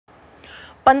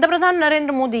पंतप्रधान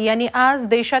नरेंद्र मोदी यांनी आज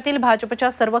देशातील भाजपच्या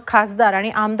सर्व खासदार आणि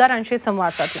आमदारांशी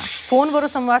संवाद साधला। फोनवर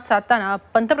संवाद साधताना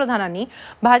पंतप्रधानांनी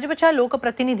भाजपच्या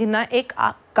लोकप्रतिनिधींना एक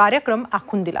कार्यक्रम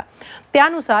आखून दिला।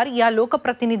 त्यानुसार या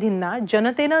लोकप्रतिनिधींना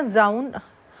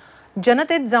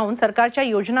जनतेत जाऊन सरकारच्या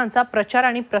योजनांचा प्रचार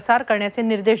आणि प्रसार करण्याचे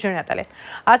निर्देश देण्यात आले।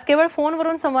 आज केवळ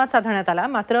फोनवरून संवाद साधण्यात आला,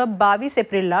 मात्र 22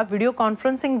 एप्रिलला व्हिडिओ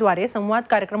कॉन्फरन्सिंगद्वारे संवाद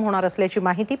कार्यक्रम होणार असल्याची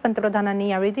माहिती पंतप्रधानांनी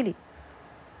यावेळी दिली।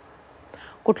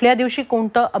 कुठल्या दिवशी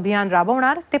कोणतं अभियान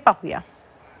राबवणार ते पाहूया।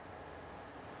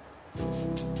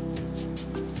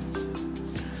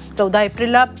 14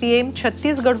 एप्रिलला पीएम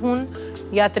छत्तीसगढहून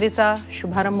यात्रेचा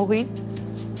शुभारंभ होईल।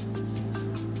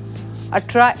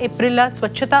 18 एप्रिलला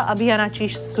स्वच्छता अभियानाची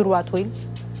सुरुवात होईल।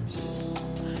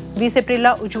 20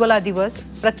 एप्रिलला उज्ज्वला दिवस,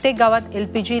 प्रत्येक गावात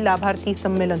एलपीजी लाभार्थी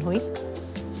संमेलन होईल।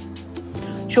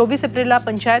 24 एप्रिलला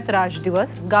पंचायत राज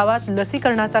दिवस, गावात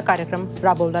लसीकरणाचा कार्यक्रम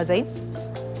राबवला जाईल।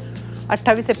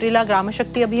 28 एप्रिलला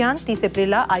ग्रामशक्ती अभियान, 30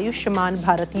 एप्रिलला आयुष्यमान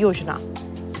भारत योजना।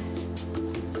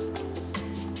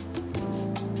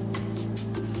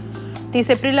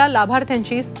 एप्रिलला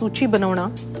लाभार्थ्यांची सूची बनवणं।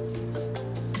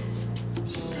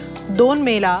 2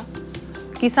 मेला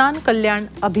किसान कल्याण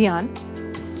अभियान।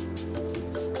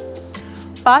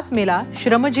 5 मेला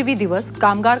श्रमजीवी दिवस,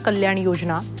 कामगार कल्याण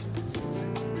योजना।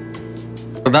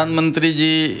 प्रधानमंत्री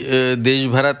जी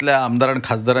देशभरातल्या आमदार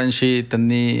खासदारांशी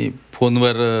त्यांनी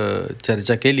फोनवर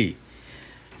चर्चा केली।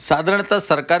 साधारणतः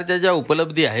सरकारच्या ज्या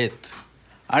उपलब्धी आहेत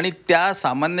आणि त्या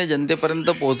सामान्य जनतेपर्यंत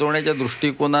पोहोचवण्याच्या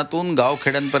दृष्टिकोनातून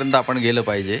गावखेड्यांपर्यंत आपण गेलं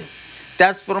पाहिजे।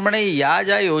 त्याचप्रमाणे या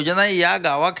ज्या योजना या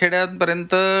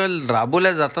गावाखेड्यांपर्यंत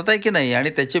राबवल्या जातात आहे की नाही आणि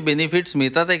त्याचे बेनिफिट्स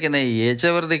मिळतात आहे की नाही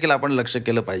याच्यावर देखील आपण लक्ष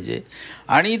केलं पाहिजे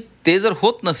आणि ते जर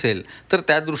होत नसेल तर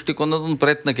त्या दृष्टिकोनातून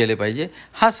प्रयत्न केले पाहिजे।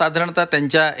 हा साधारणतः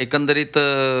त्यांच्या एकंदरीत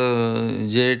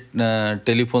जे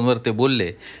टेलिफोनवर ते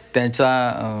बोलले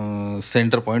त्यांचा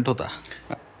सेंटर पॉइंट होता।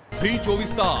 झी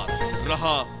 24 तास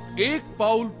रहा एक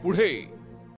पाऊल पुढे।